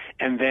seized,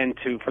 and then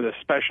for the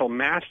special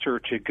master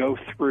to go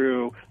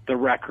through the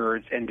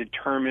records and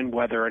determine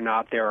whether or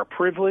not they are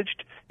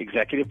privileged,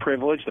 executive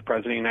privilege, the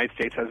President of the United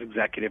States has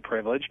executive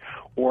privilege,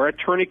 or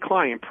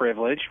attorney-client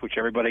privilege, which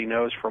everybody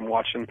knows from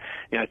watching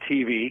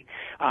TV,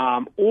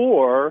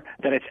 or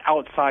that it's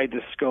outside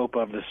the scope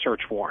of the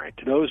search warrant.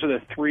 Those are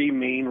the three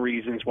main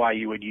reasons why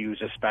you would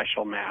use a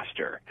special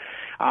master.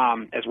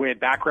 As way of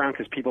background,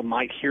 because people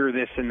might hear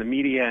this in the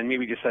media, and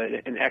maybe just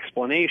an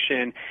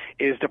explanation,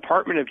 is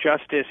Department of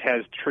Justice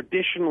has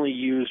traditionally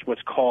used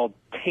what's called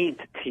taint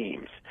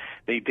teams.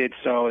 They did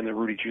so in the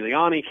Rudy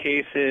Giuliani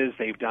cases.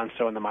 They've done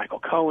so in the Michael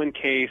Cohen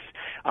case,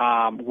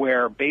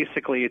 where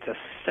basically it's a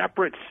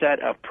separate set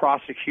of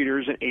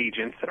prosecutors and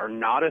agents that are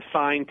not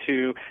assigned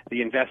to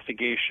the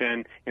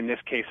investigation, in this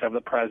case of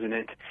the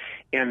president,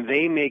 and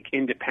they make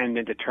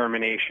independent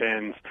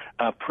determinations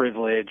of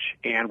privilege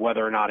and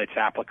whether or not it's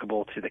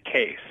applicable to the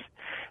case.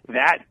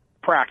 That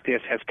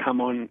practice has come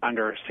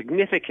under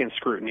significant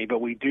scrutiny, but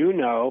we do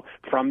know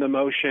from the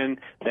motion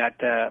that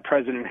the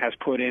president has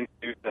put into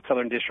the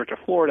Southern District of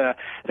Florida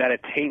that a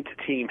taint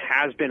team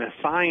has been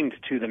assigned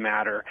to the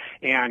matter.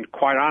 And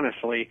quite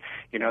honestly,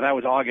 that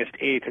was August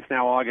 8th. It's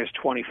now August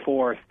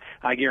 24th.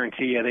 I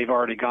guarantee you they've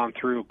already gone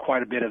through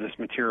quite a bit of this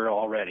material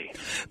already.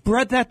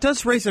 Brett, that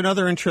does raise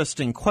another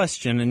interesting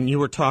question, and you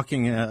were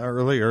talking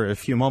earlier, a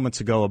few moments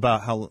ago,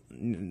 about how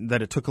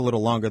that it took a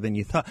little longer than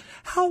you thought.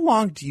 How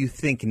long do you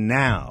think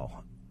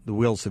now, the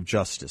wheels of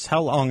justice,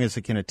 how long is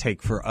it going to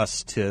take for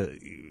us to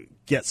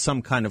get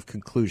some kind of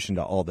conclusion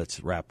to all that's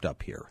wrapped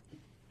up here?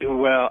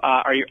 Well,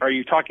 are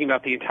you talking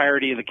about the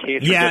entirety of the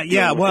case?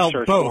 Yeah. Well,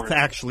 both warrant?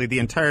 Actually, the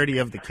entirety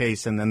of the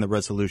case, and then the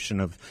resolution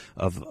of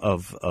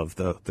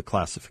the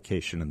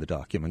classification and the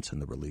documents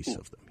and the release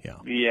of them. Yeah.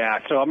 Yeah.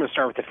 So I'm going to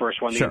start with the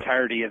first one, Sure. The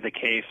entirety of the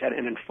case,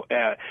 and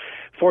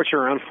fortunately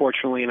or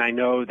unfortunately, and I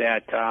know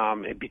that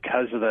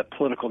because of the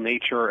political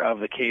nature of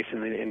the case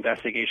and the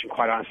investigation,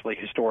 quite honestly,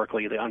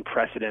 historically, the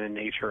unprecedented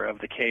nature of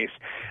the case,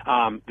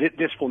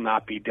 this will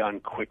not be done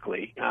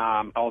quickly.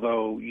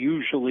 Although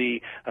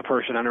usually a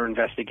person under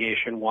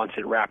investigation wants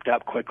it wrapped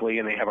up quickly,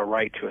 and they have a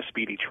right to a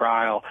speedy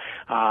trial.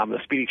 The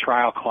speedy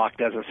trial clock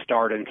doesn't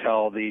start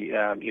until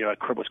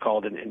what's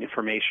called an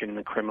information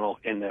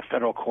in the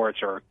federal courts,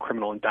 or a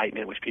criminal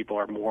indictment, which people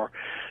are more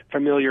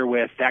familiar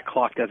with. That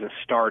clock doesn't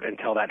start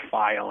until that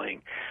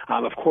filing.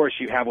 Of course,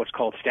 you have what's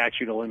called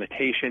statute of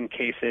limitation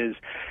cases,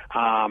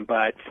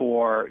 but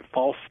for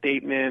false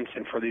statements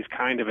and for these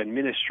kind of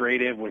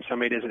administrative, when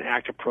somebody doesn't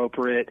act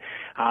appropriate,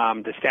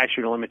 the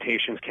statute of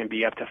limitations can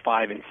be up to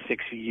 5 and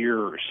 6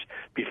 years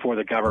before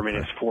the government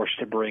is forced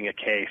to bring a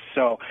case.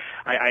 So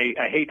I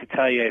hate to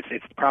tell you,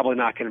 it's probably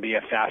not going to be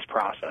a fast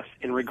process.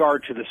 In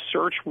regard to the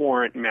search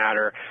warrant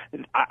matter,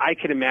 I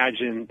can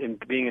imagine, in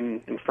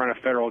being in front of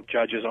federal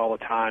judges all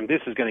the time,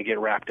 this is going to get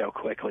wrapped up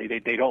quickly.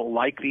 They don't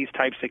like these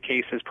types of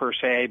cases per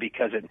se,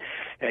 because it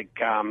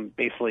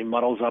basically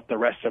muddles up the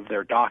rest of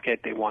their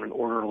docket. They want an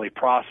orderly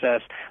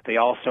process. They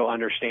also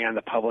understand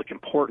the public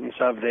importance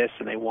of this,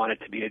 and they want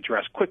it to be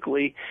addressed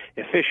quickly,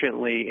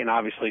 efficiently, and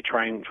obviously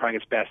trying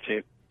its best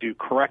to do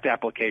correct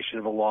application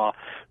of the law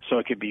so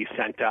it could be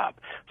sent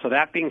up. So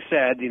that being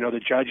said,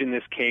 the judge in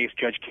this case,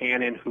 Judge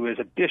Cannon, who is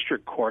a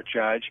district court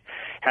judge,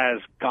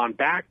 has gone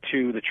back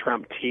to the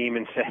Trump team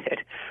and said,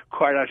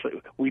 quite honestly,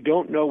 we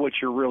don't know what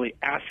you're really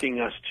asking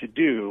us to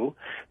do,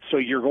 so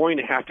you're going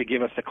to have to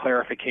give us a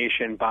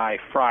clarification by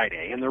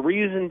Friday. And the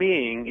reason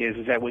being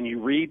is that when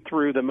you read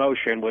through the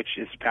motion, which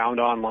is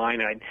found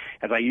online, and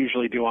as I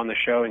usually do on the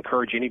show,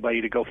 encourage anybody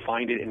to go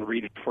find it and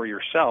read it for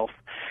yourself,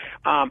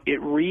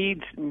 it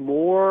reads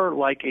more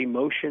like a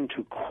motion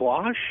to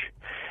quash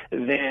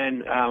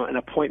than an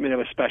appointment of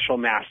a special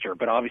master.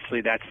 But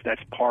obviously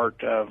that's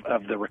part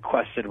of the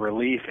requested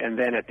relief. And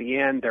then at the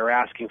end, they're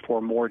asking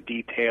for more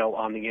detail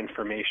on the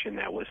information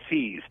that was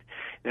seized.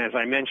 And as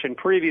I mentioned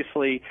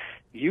previously,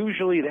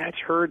 usually that's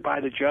heard by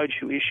the judge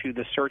who issued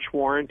the search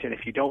warrant, and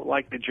if you don't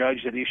like the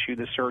judge that issued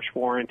the search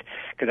warrant,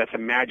 because that's a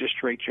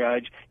magistrate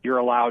judge, you're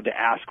allowed to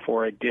ask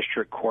for a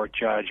district court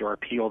judge or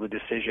appeal the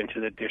decision to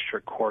the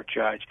district court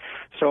judge.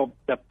 So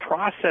the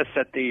process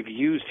that they've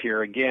used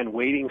here, again,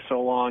 waiting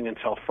so long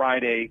until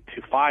Friday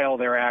to file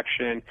their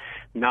action,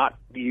 not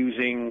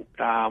using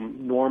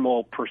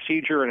normal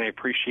procedure, and I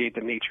appreciate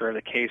the nature of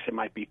the case, it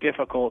might be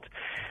difficult,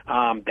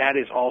 that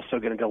is also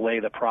going to delay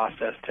the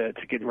process to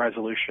get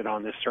resolution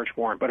on this search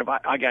warrant. But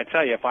I got to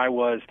tell you, if I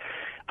was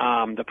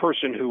the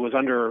person who was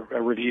under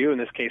a review, in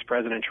this case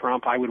President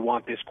Trump, I would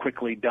want this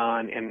quickly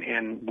done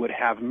and would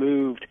have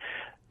moved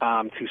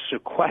to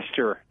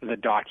sequester the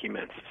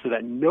documents so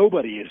that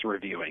nobody is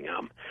reviewing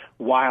them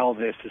while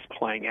this is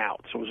playing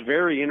out. So it was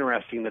very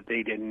interesting that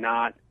they did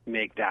not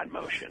make that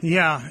motion.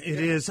 Yeah, it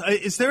is.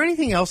 Is there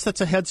anything else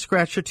that's a head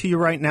scratcher to you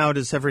right now?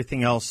 Does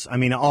everything else, I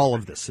mean, all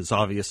of this is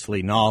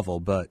obviously novel,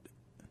 but...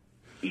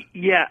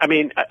 Yeah, I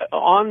mean,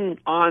 on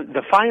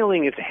the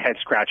filing is a head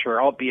scratcher.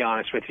 I'll be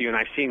honest with you, and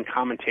I've seen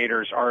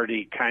commentators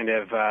already kind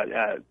of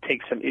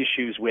take some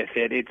issues with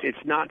it.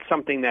 It's not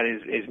something that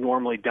is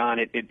normally done.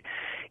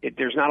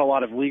 There's not a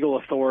lot of legal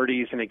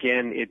authorities, and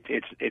again,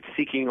 it's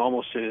seeking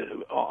almost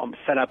to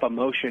set up a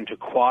motion to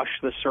quash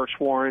the search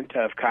warrant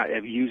of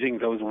using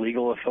those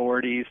legal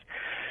authorities.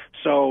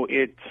 So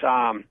it's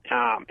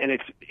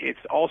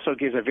also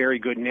gives a very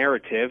good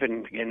narrative,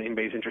 and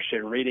anybody's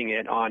interested in reading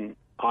it on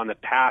the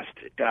past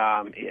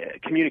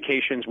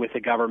communications with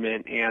the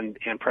government and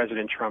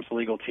President Trump's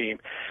legal team.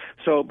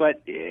 So,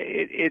 but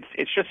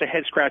it's just a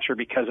head scratcher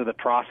because of the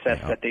process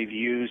that they've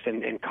used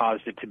and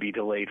caused it to be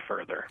delayed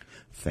further.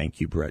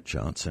 Thank you, Brett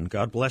Johnson.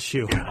 God bless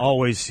you.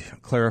 Always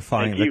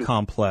clarifying the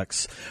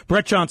complex.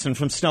 Brett Johnson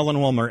from Snell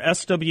and Wilmer,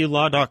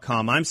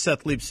 swlaw.com. I'm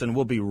Seth Leibson.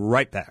 We'll be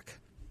right back.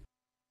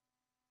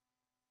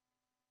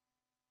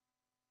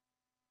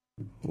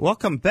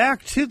 Welcome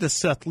back to the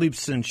Seth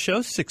Leibson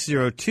Show,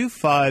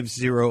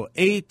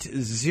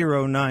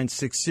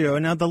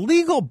 602-508-0960. Now, the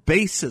legal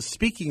basis,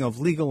 speaking of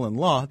legal and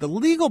law, the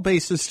legal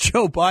basis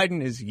Joe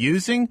Biden is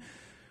using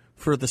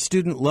for the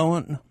student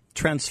loan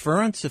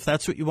transference, if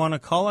that's what you want to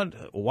call it,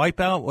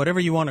 wipeout, whatever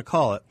you want to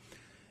call it,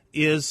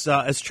 is,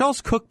 as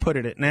Charles Cook put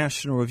it at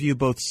National Review,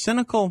 both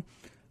cynical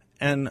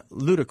and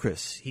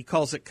ludicrous. He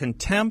calls it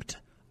contempt,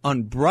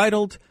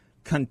 unbridled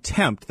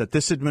contempt that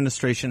this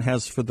administration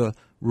has for the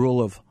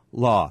rule of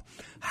law.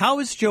 How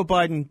is Joe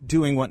Biden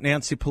doing what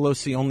Nancy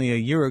Pelosi only a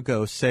year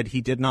ago said he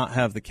did not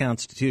have the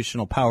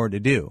constitutional power to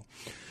do?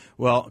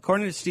 Well,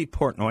 according to Steve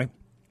Portnoy,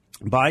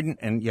 Biden,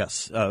 and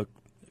yes,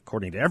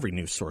 according to every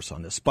news source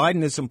on this,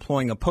 Biden is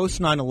employing a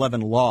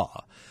post-9/11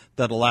 law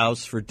that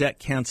allows for debt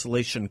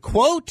cancellation,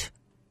 quote,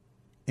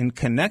 in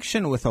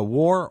connection with a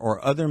war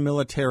or other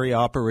military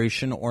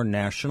operation or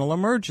national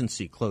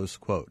emergency, close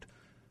quote.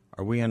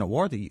 Are we in a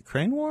war? The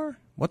Ukraine war?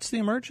 What's the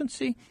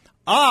emergency?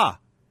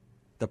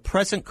 The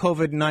present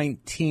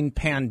COVID-19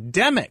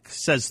 pandemic,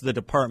 says the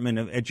Department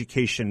of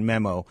Education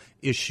memo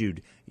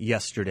issued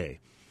yesterday.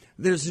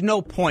 There's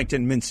no point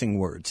in mincing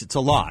words. It's a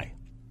lie.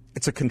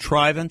 It's a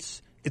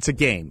contrivance. It's a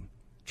game.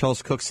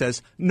 Charles Cook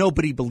says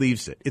nobody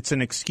believes it. It's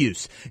an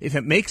excuse. If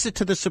it makes it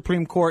to the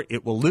Supreme Court,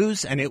 it will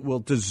lose, and it will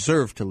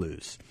deserve to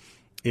lose.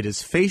 It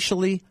is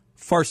facially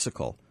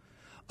farcical.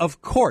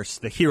 Of course,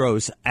 the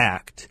HEROES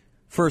Act,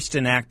 first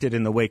enacted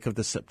in the wake of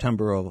the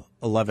September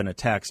 11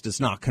 attacks, does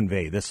not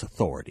convey this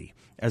authority,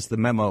 as the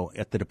memo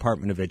at the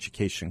Department of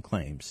Education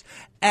claims.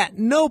 At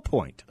no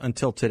point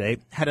until today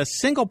had a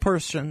single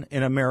person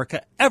in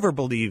America ever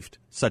believed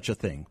such a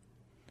thing.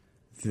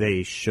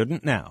 They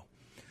shouldn't now.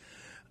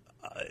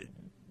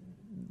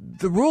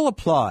 The rule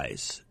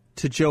applies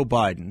to Joe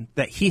Biden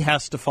that he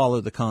has to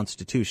follow the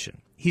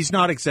Constitution. He's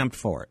not exempt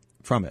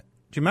from it.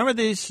 Do you remember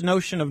this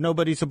notion of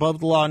nobody's above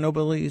the law,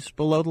 nobody's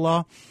below the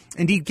law?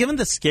 Indeed, given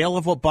the scale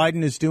of what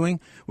Biden is doing,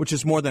 which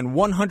is more than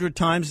 100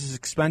 times as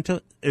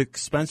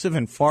expensive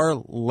and far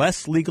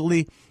less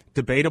legally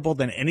debatable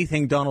than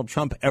anything Donald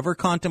Trump ever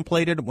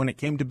contemplated when it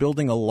came to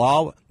building the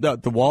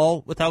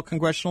wall without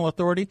congressional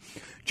authority,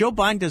 Joe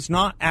Biden does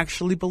not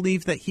actually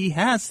believe that he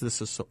has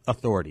this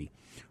authority.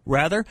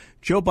 Rather,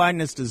 Joe Biden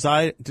has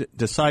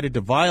decided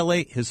to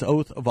violate his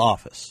oath of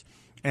office.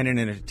 And in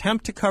an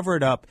attempt to cover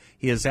it up,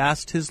 he has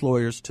asked his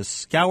lawyers to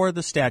scour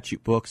the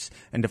statute books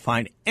and to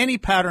find any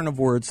pattern of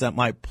words that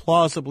might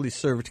plausibly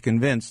serve to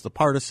convince the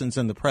partisans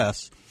in the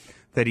press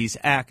that he's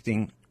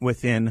acting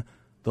within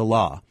the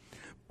law.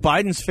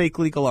 Biden's fake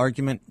legal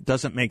argument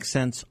doesn't make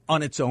sense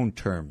on its own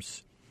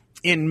terms.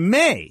 In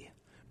May,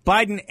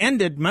 Biden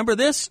ended, remember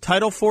this,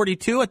 Title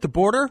 42 at the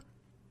border?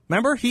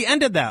 Remember? He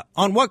ended that.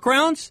 On what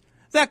grounds?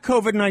 That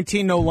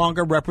COVID-19 no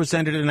longer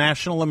represented a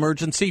national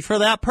emergency for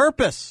that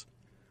purpose.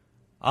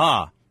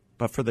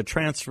 But for the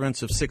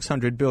transference of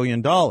 $600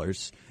 billion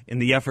in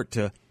the effort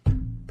to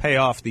pay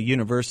off the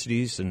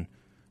universities and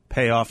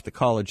pay off the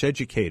college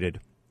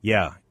educated,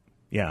 yeah.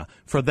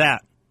 For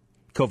that,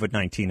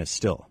 COVID-19 is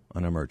still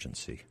an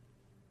emergency.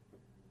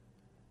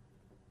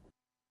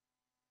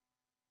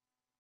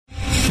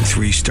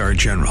 3-star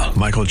General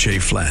Michael J.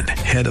 Flynn,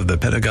 head of the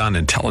Pentagon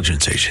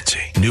Intelligence Agency,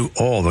 knew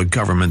all the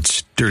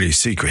government's dirty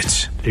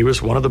secrets. He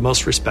was one of the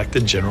most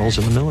respected generals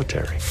in the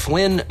military.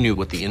 Flynn knew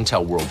what the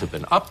intel world had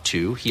been up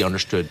to. He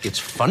understood its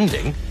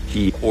funding.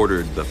 He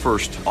ordered the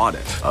first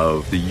audit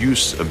of the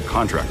use of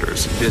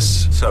contractors.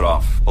 This set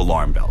off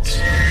alarm bells.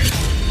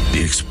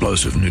 The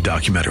explosive new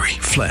documentary,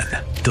 Flynn,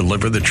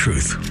 Deliver the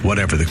Truth,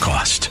 Whatever the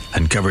Cost,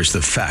 uncovers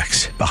the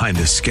facts behind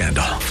this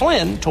scandal.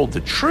 Flynn told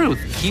the truth.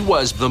 He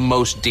was the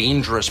most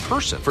dangerous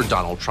person for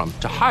Donald Trump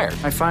to hire.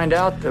 I find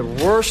out the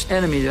worst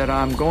enemy that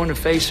I'm going to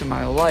face in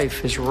my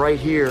life is right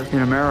here in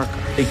America.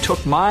 They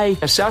took my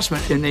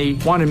assessment and they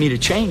wanted me to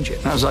change it.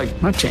 And I was like,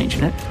 I'm not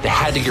changing it. They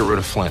had to get rid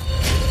of Flynn.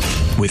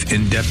 With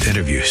in-depth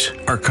interviews,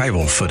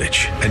 archival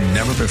footage, and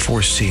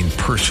never-before-seen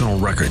personal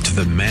records of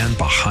the man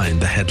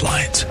behind the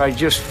headlines. I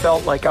just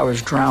felt like I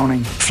was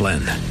drowning. Flynn,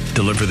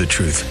 Deliver the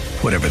Truth,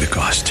 Whatever the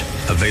Cost.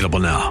 Available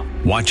now.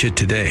 Watch it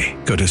today.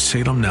 Go to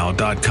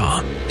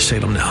salemnow.com.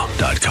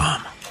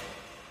 salemnow.com.